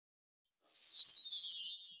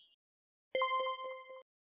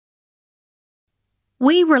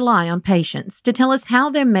We rely on patients to tell us how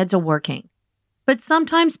their meds are working, but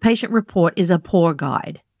sometimes patient report is a poor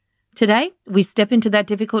guide. Today, we step into that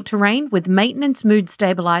difficult terrain with maintenance mood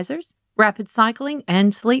stabilizers, rapid cycling,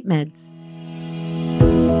 and sleep meds.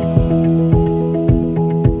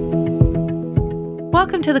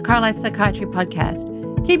 Welcome to the Carlat Psychiatry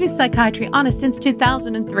Podcast, keeping psychiatry honest since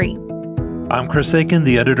 2003. I'm Chris Aiken,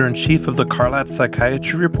 the editor-in-chief of the Carlat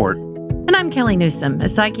Psychiatry Report. And I'm Kellie Newsome, a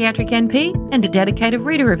psychiatric NP and a dedicated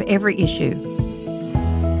reader of every issue.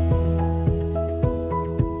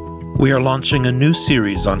 We are launching a new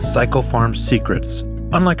series on Psychopharm Secrets.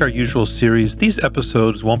 Unlike our usual series, these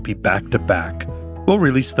episodes won't be back-to-back. We'll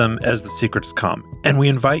release them as the secrets come, and we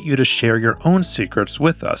invite you to share your own secrets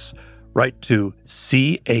with us. Write to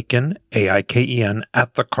Aiken, A-I-K-E-N,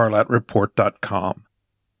 at thecarlatreport.com.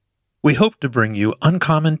 We hope to bring you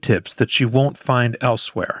uncommon tips that you won't find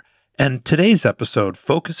elsewhere, and today's episode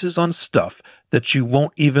focuses on stuff that you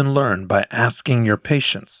won't even learn by asking your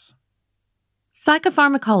patients.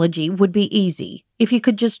 Psychopharmacology would be easy if you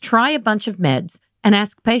could just try a bunch of meds and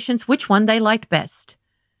ask patients which one they liked best.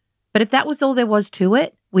 But if that was all there was to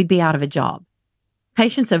it, we'd be out of a job.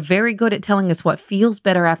 Patients are very good at telling us what feels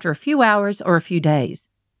better after a few hours or a few days.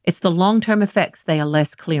 It's the long-term effects they are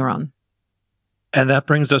less clear on. And that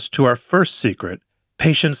brings us to our first secret.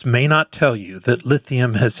 Patients may not tell you that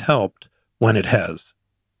lithium has helped when it has.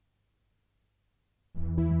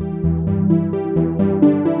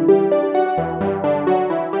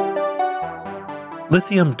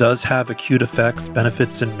 Lithium does have acute effects,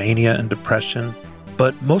 benefits in mania and depression,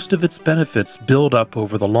 but most of its benefits build up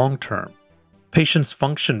over the long term. Patients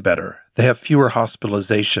function better. They have fewer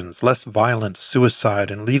hospitalizations, less violent suicide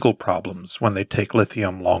and legal problems when they take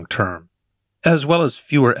lithium long term, as well as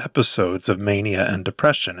fewer episodes of mania and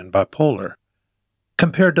depression and bipolar.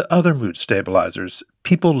 Compared to other mood stabilizers,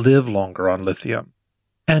 people live longer on lithium,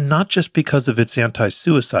 and not just because of its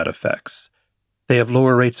anti-suicide effects. They have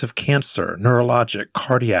lower rates of cancer, neurologic,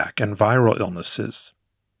 cardiac, and viral illnesses.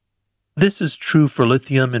 This is true for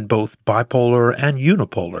lithium in both bipolar and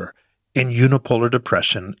unipolar. In unipolar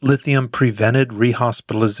depression, lithium prevented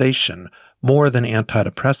rehospitalization more than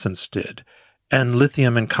antidepressants did, and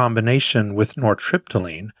lithium in combination with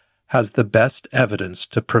nortriptyline has the best evidence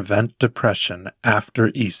to prevent depression after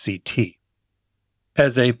ECT.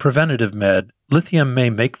 As a preventative med, lithium may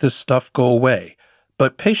make this stuff go away,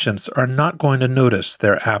 but patients are not going to notice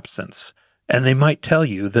their absence, and they might tell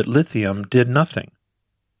you that lithium did nothing.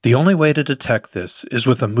 The only way to detect this is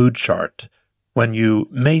with a mood chart, when you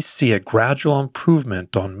may see a gradual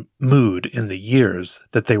improvement on mood in the years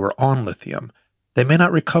that they were on lithium. They may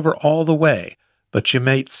not recover all the way, but you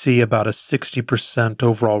may see about a 60%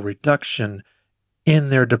 overall reduction in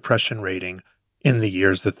their depression rating in the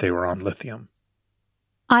years that they were on lithium.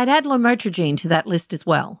 I'd add lamotrigine to that list as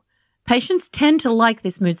well. Patients tend to like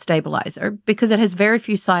this mood stabilizer because it has very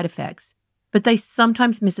few side effects, but they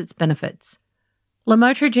sometimes miss its benefits.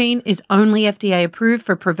 Lamotrigine is only FDA approved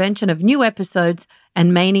for prevention of new episodes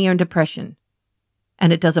and mania and depression,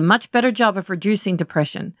 and it does a much better job of reducing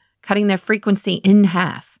depression, cutting their frequency in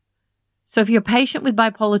half. So if your patient with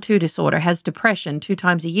bipolar 2 disorder has depression 2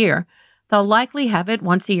 times a year, they'll likely have it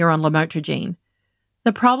once a year on lamotrigine.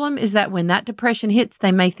 The problem is that when that depression hits,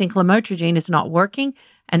 they may think lamotrigine is not working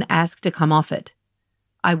and ask to come off it.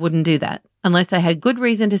 I wouldn't do that unless I had good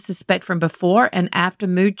reason to suspect from before and after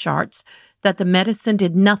mood charts that the medicine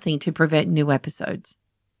did nothing to prevent new episodes.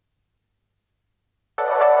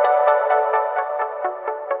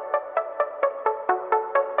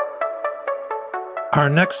 Our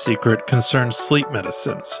next secret concerns sleep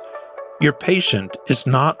medicines. Your patient is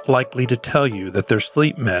not likely to tell you that their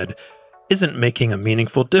sleep med isn't making a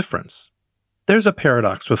meaningful difference. There's a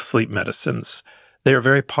paradox with sleep medicines. They are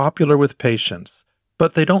very popular with patients,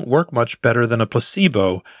 but they don't work much better than a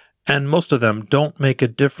placebo, and most of them don't make a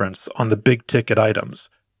difference on the big-ticket items,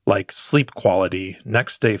 like sleep quality,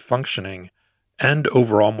 next-day functioning, and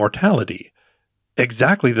overall mortality,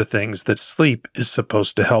 exactly the things that sleep is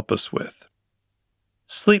supposed to help us with.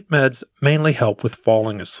 Sleep meds mainly help with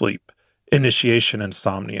falling asleep, initiation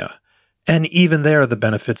insomnia, and even there the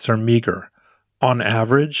benefits are meager. On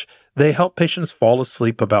average, they help patients fall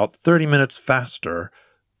asleep about 30 minutes faster,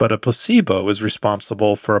 but a placebo is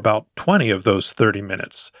responsible for about 20 of those 30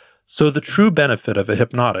 minutes, so the true benefit of a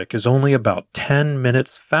hypnotic is only about 10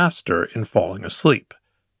 minutes faster in falling asleep.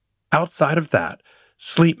 Outside of that,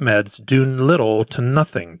 sleep meds do little to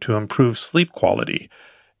nothing to improve sleep quality,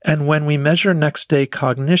 and when we measure next-day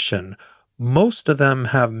cognition, most of them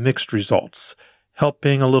have mixed results,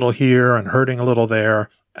 helping a little here and hurting a little there,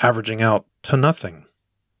 averaging out to nothing.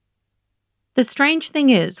 The strange thing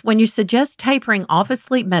is, when you suggest tapering off a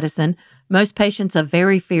sleep medicine, most patients are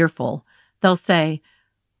very fearful. They'll say,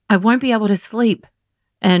 I won't be able to sleep,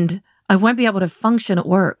 and I won't be able to function at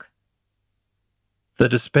work. The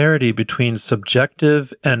disparity between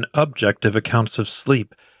subjective and objective accounts of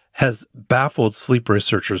sleep has baffled sleep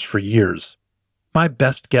researchers for years. My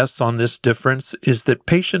best guess on this difference is that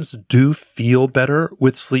patients do feel better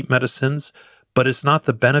with sleep medicines, but it's not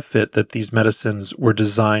the benefit that these medicines were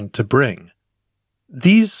designed to bring.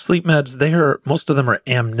 These sleep meds, most of them are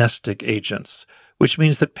amnestic agents, which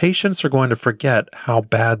means that patients are going to forget how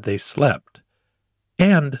bad they slept.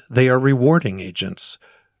 And they are rewarding agents,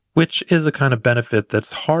 which is a kind of benefit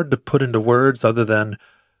that's hard to put into words other than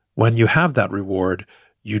when you have that reward,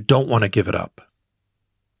 you don't want to give it up.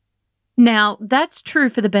 Now, that's true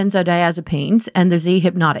for the benzodiazepines and the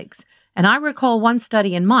Z-hypnotics. And I recall one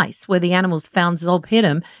study in mice where the animals found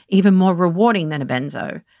zolpidem even more rewarding than a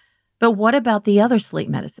benzo. But what about the other sleep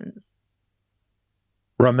medicines?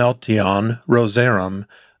 Ramelteon rosarum,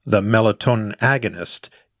 the melatonin agonist,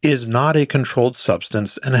 is not a controlled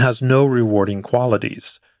substance and has no rewarding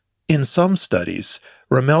qualities. In some studies,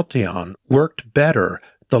 Ramelteon worked better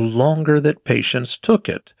the longer that patients took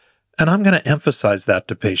it. And I'm going to emphasize that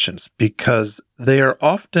to patients because they are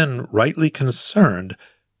often rightly concerned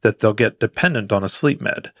that they'll get dependent on a sleep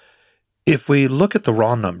med. If we look at the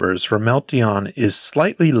raw numbers, Ramelteon is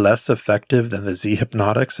slightly less effective than the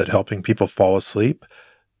Z-hypnotics at helping people fall asleep,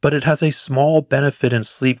 but it has a small benefit in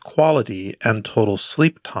sleep quality and total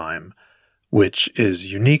sleep time, which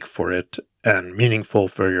is unique for it and meaningful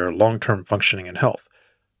for your long-term functioning and health.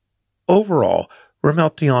 Overall,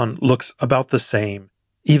 Ramelteon looks about the same,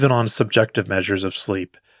 even on subjective measures of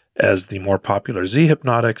sleep, as the more popular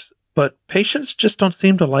Z-hypnotics, but patients just don't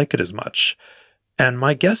seem to like it as much. And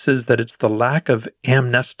my guess is that it's the lack of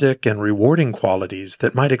amnestic and rewarding qualities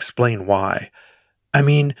that might explain why. I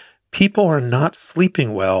mean, people are not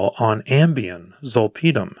sleeping well on Ambien,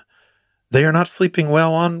 zolpidem. They are not sleeping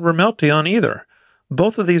well on Ramelteon either.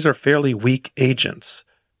 Both of these are fairly weak agents,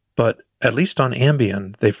 but at least on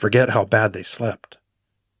Ambien, they forget how bad they slept.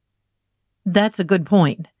 That's a good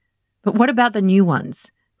point. But what about the new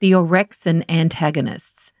ones? The orexin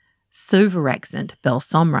antagonists, suvorexant,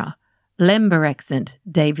 Belsomra, lemborexant,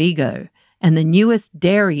 Dayvigo, and the newest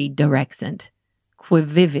daridorexant,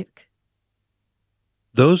 Quivivik.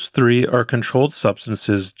 Those three are controlled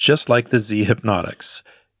substances just like the Z-hypnotics.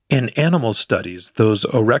 In animal studies, those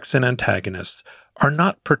orexin antagonists are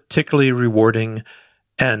not particularly rewarding,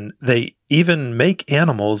 and they even make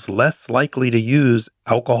animals less likely to use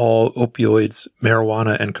alcohol, opioids,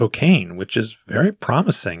 marijuana, and cocaine, which is very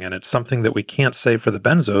promising, and it's something that we can't say for the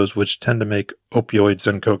benzos, which tend to make opioids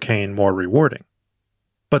and cocaine more rewarding.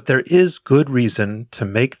 But there is good reason to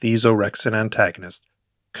make these orexin antagonists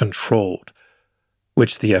controlled,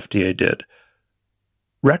 which the FDA did.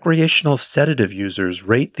 Recreational sedative users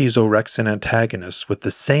rate these orexin antagonists with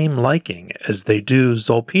the same liking as they do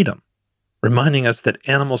zolpidem, reminding us that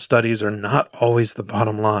animal studies are not always the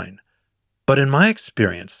bottom line. But in my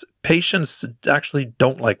experience, patients actually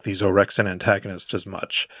don't like these orexin antagonists as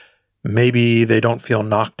much. Maybe they don't feel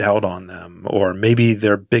knocked out on them, or maybe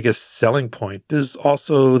their biggest selling point is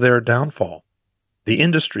also their downfall. The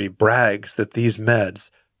industry brags that these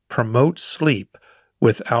meds promote sleep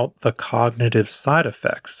without the cognitive side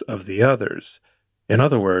effects of the others. In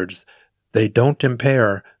other words, they don't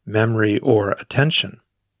impair memory or attention.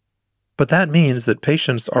 But that means that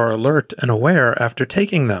patients are alert and aware after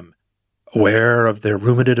taking them, aware of their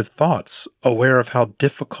ruminative thoughts, aware of how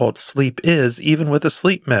difficult sleep is even with a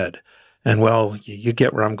sleep med. And well, you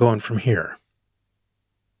get where I'm going from here.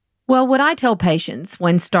 Well, what I tell patients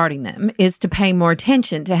when starting them is to pay more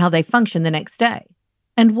attention to how they function the next day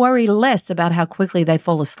and worry less about how quickly they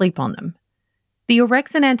fall asleep on them. The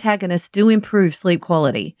orexin antagonists do improve sleep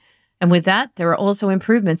quality, and with that, there are also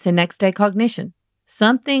improvements in next-day cognition,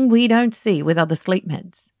 something we don't see with other sleep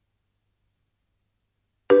meds.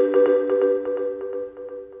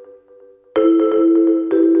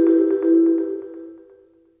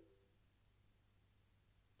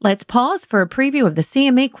 Let's pause for a preview of the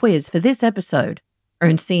CME quiz for this episode.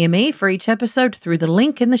 Earn CME for each episode through the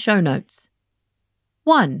link in the show notes.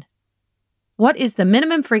 1. What is the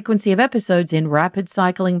minimum frequency of episodes in rapid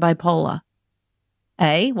cycling bipolar?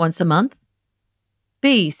 A. Once a month.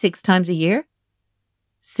 B. 6 times a year.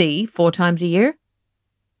 C. 4 times a year.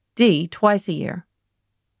 D. Twice a year.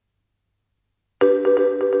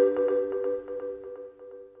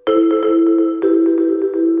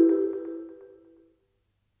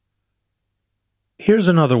 Here's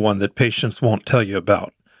another one that patients won't tell you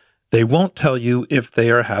about. They won't tell you if they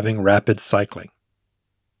are having rapid cycling.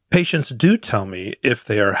 Patients do tell me if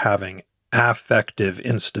they are having affective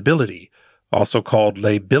instability, also called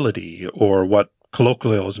lability, or what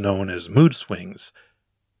colloquially is known as mood swings.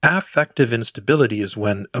 Affective instability is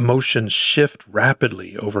when emotions shift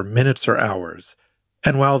rapidly over minutes or hours,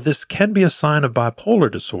 and while this can be a sign of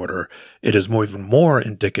bipolar disorder, it is even more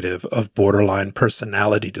indicative of borderline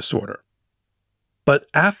personality disorder. But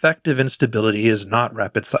affective instability is not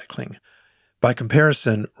rapid cycling. By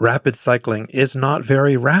comparison, rapid cycling is not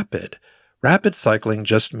very rapid. Rapid cycling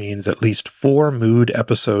just means at least 4 mood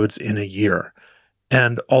episodes in a year.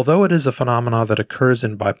 And although it is a phenomenon that occurs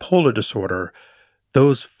in bipolar disorder,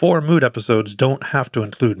 those 4 mood episodes don't have to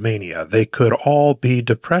include mania. They could all be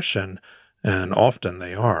depression, and often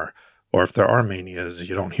they are. Or if there are manias,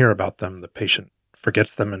 you don't hear about them, the patient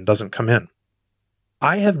forgets them and doesn't come in.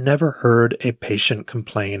 I have never heard a patient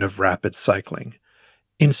complain of rapid cycling.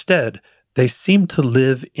 Instead, they seem to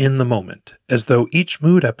live in the moment, as though each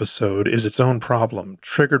mood episode is its own problem,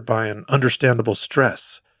 triggered by an understandable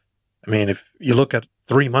stress. I mean, if you look at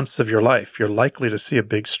 3 months of your life, you're likely to see a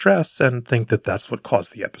big stress and think that that's what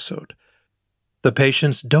caused the episode. The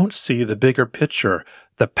patients don't see the bigger picture,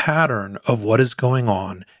 the pattern of what is going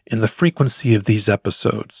on in the frequency of these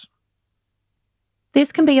episodes.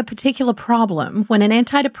 This can be a particular problem when an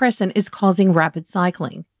antidepressant is causing rapid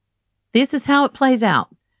cycling. This is how it plays out.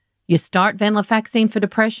 You start venlafaxine for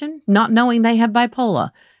depression, not knowing they have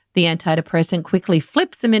bipolar. The antidepressant quickly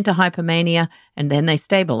flips them into hypomania, and then they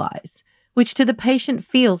stabilize, which to the patient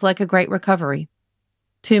feels like a great recovery.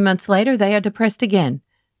 2 months later, they are depressed again.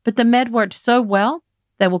 But the med worked so well,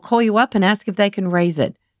 they will call you up and ask if they can raise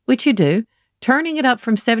it, which you do, turning it up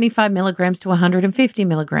from 75 milligrams to 150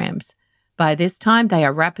 milligrams. By this time, they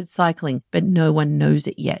are rapid cycling, but no one knows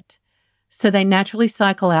it yet. So they naturally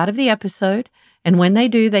cycle out of the episode, and when they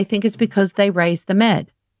do, they think it's because they raised the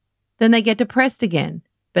med. Then they get depressed again,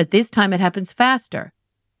 but this time it happens faster,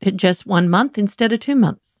 at just 1 month instead of 2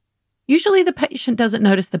 months. Usually the patient doesn't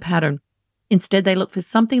notice the pattern. Instead, they look for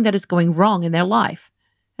something that is going wrong in their life,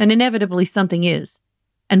 and inevitably something is,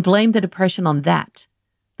 and blame the depression on that.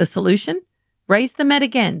 The solution? Raise the med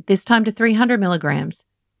again, this time to 300 milligrams.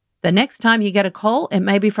 The next time you get a call, it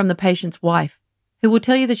may be from the patient's wife, who will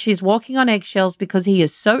tell you that she's walking on eggshells because he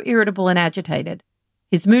is so irritable and agitated.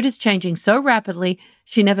 His mood is changing so rapidly,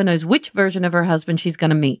 she never knows which version of her husband she's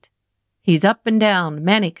going to meet. He's up and down,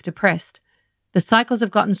 manic, depressed. The cycles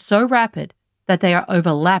have gotten so rapid that they are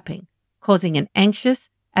overlapping, causing an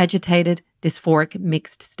anxious, agitated, dysphoric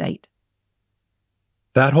mixed state.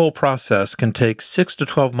 That whole process can take 6 to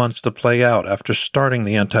 12 months to play out after starting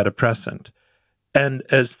the antidepressant. And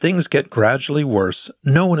as things get gradually worse,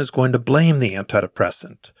 no one is going to blame the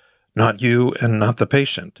antidepressant. Not you and not the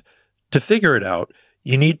patient. To figure it out,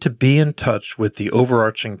 you need to be in touch with the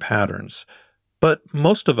overarching patterns. But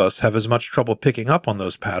most of us have as much trouble picking up on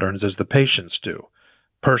those patterns as the patients do.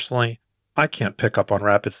 Personally, I can't pick up on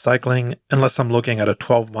rapid cycling unless I'm looking at a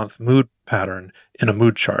 12-month mood pattern in a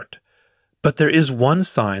mood chart. But there is one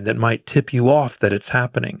sign that might tip you off that it's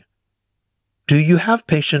happening. Do you have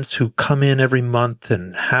patients who come in every month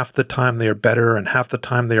and half the time they are better and half the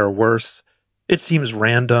time they are worse? It seems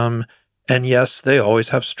random, and yes, they always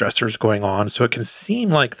have stressors going on, so it can seem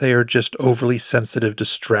like they are just overly sensitive to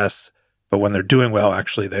stress. But when they're doing well,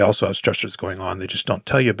 actually, they also have stressors going on. They just don't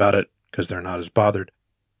tell you about it because they're not as bothered.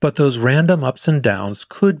 But those random ups and downs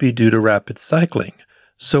could be due to rapid cycling.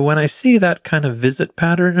 So when I see that kind of visit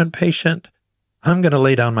pattern in a patient, I'm going to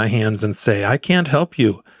lay down my hands and say, I can't help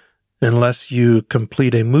you unless you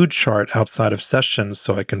complete a mood chart outside of sessions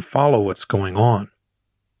so I can follow what's going on.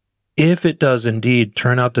 If it does indeed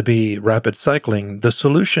turn out to be rapid cycling, the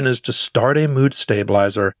solution is to start a mood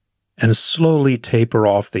stabilizer and slowly taper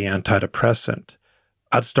off the antidepressant.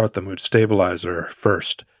 I'd start the mood stabilizer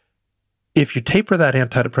first. If you taper that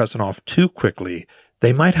antidepressant off too quickly,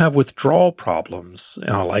 they might have withdrawal problems,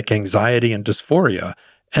 like anxiety and dysphoria,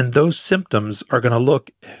 and those symptoms are going to look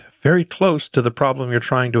very close to the problem you're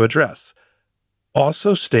trying to address.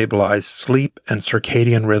 Also stabilize sleep and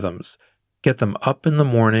circadian rhythms. Get them up in the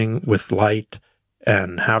morning with light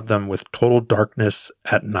and have them with total darkness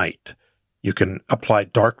at night. You can apply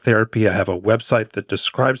dark therapy. I have a website that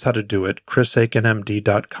describes how to do it,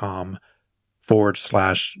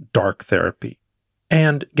 chrisaikenmd.com/dark therapy.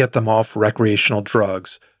 And get them off recreational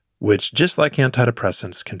drugs, which, just like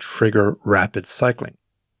antidepressants, can trigger rapid cycling.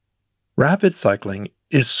 Rapid cycling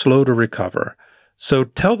is slow to recover, so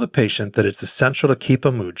tell the patient that it's essential to keep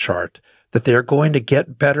a mood chart, that they are going to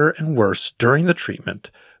get better and worse during the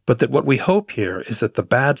treatment, but that what we hope here is that the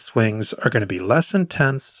bad swings are going to be less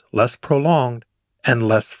intense, less prolonged, and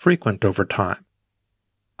less frequent over time.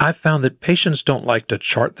 I've found that patients don't like to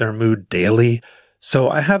chart their mood daily, so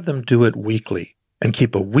I have them do it weekly and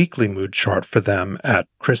keep a weekly mood chart for them at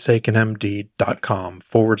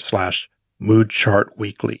chrisaikenmd.com/mood chart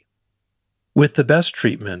weekly. With the best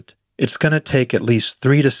treatment, it's going to take at least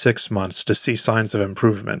 3 to 6 months to see signs of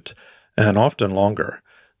improvement, and often longer.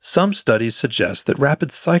 Some studies suggest that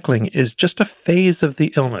rapid cycling is just a phase of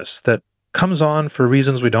the illness that comes on for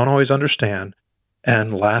reasons we don't always understand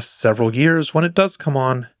and lasts several years when it does come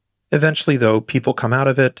on. Eventually, though, people come out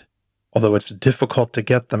of it, although it's difficult to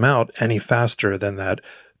get them out any faster than that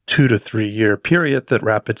 2 to 3 year period that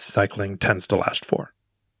rapid cycling tends to last for.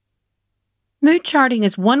 Mood charting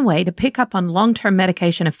is one way to pick up on long-term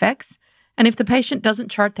medication effects, and if the patient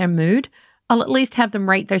doesn't chart their mood, I'll at least have them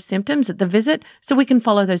rate their symptoms at the visit so we can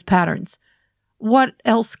follow those patterns. What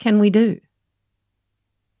else can we do?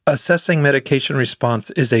 Assessing medication response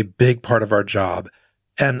is a big part of our job,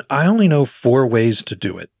 and I only know 4 ways to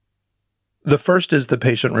do it. The first is the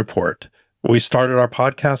patient report. We started our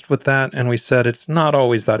podcast with that, and we said it's not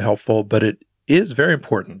always that helpful, but it is very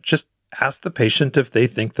important. Just ask the patient if they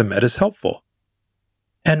think the med is helpful.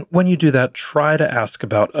 And when you do that, try to ask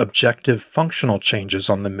about objective functional changes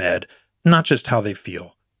on the med, not just how they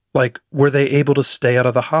feel. Like, were they able to stay out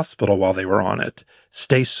of the hospital while they were on it,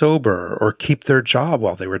 stay sober, or keep their job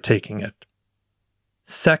while they were taking it?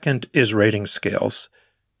 Second is rating scales.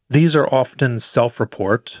 These are often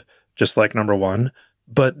self-report, just like number 1,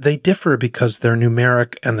 but they differ because they're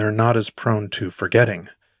numeric and they're not as prone to forgetting.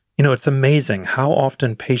 It's amazing how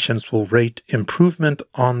often patients will rate improvement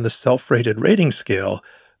on the self-rated rating scale,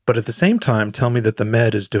 but at the same time tell me that the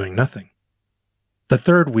med is doing nothing. The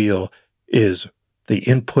third wheel is the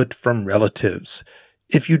input from relatives.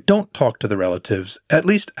 If you don't talk to the relatives, at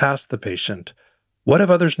least ask the patient, what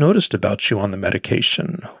have others noticed about you on the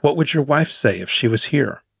medication? What would your wife say if she was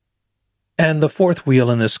here? And the fourth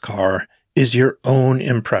wheel in this car is your own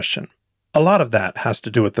impression. A lot of that has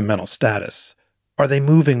to do with the mental status. Are they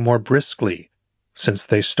moving more briskly since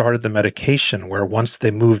they started the medication where once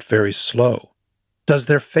they moved very slow? Does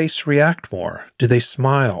their face react more? Do they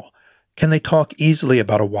smile? Can they talk easily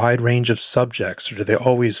about a wide range of subjects, or do they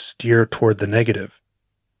always steer toward the negative?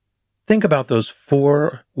 Think about those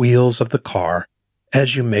 4 wheels of the car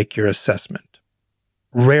as you make your assessment.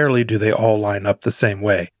 Rarely do they all line up the same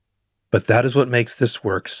way, but that is what makes this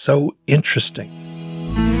work so interesting.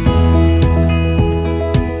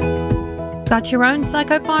 Got your own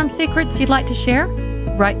Psychopharm secrets you'd like to share?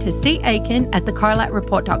 Write to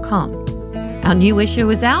caiken@thecarlatreport.com. Our new issue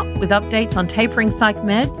is out with updates on tapering psych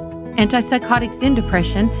meds, antipsychotics in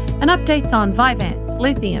depression, and updates on Vyvanse,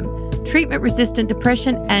 lithium, treatment-resistant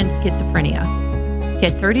depression, and schizophrenia.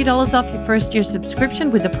 Get $30 off your first-year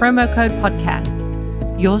subscription with the promo code PODCAST.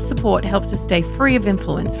 Your support helps us stay free of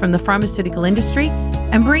influence from the pharmaceutical industry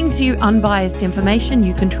and brings you unbiased information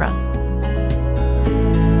you can trust.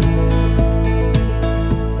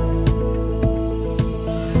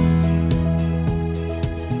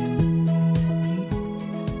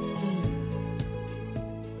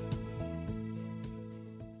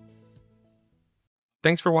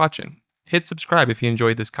 Thanks for watching. Hit subscribe if you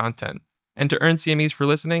enjoyed this content. And to earn CMEs for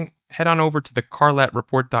listening, head on over to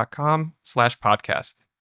thecarlatreport.com/podcast.